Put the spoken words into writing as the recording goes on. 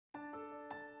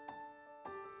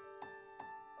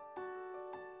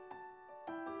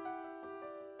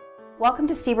Welcome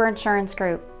to Stieber Insurance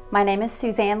Group. My name is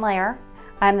Suzanne Lair.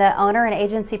 I'm the owner and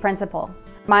agency principal.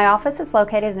 My office is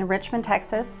located in Richmond,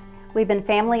 Texas. We've been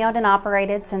family owned and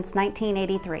operated since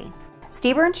 1983.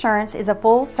 Stieber Insurance is a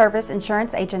full-service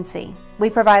insurance agency.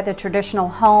 We provide the traditional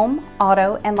home,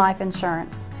 auto, and life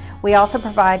insurance. We also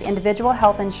provide individual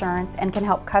health insurance and can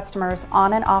help customers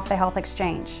on and off the health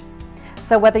exchange.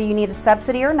 So whether you need a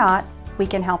subsidy or not, we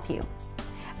can help you.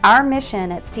 Our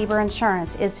mission at Stieber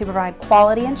Insurance is to provide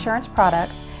quality insurance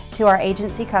products to our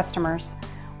agency customers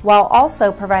while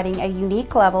also providing a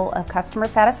unique level of customer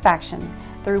satisfaction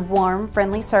through warm,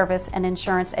 friendly service and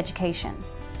insurance education.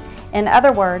 In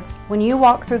other words, when you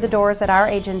walk through the doors at our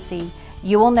agency,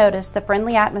 you will notice the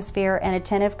friendly atmosphere and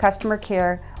attentive customer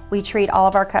care we treat all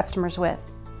of our customers with.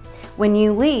 When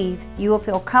you leave, you will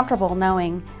feel comfortable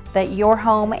knowing that your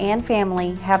home and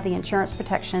family have the insurance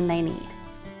protection they need.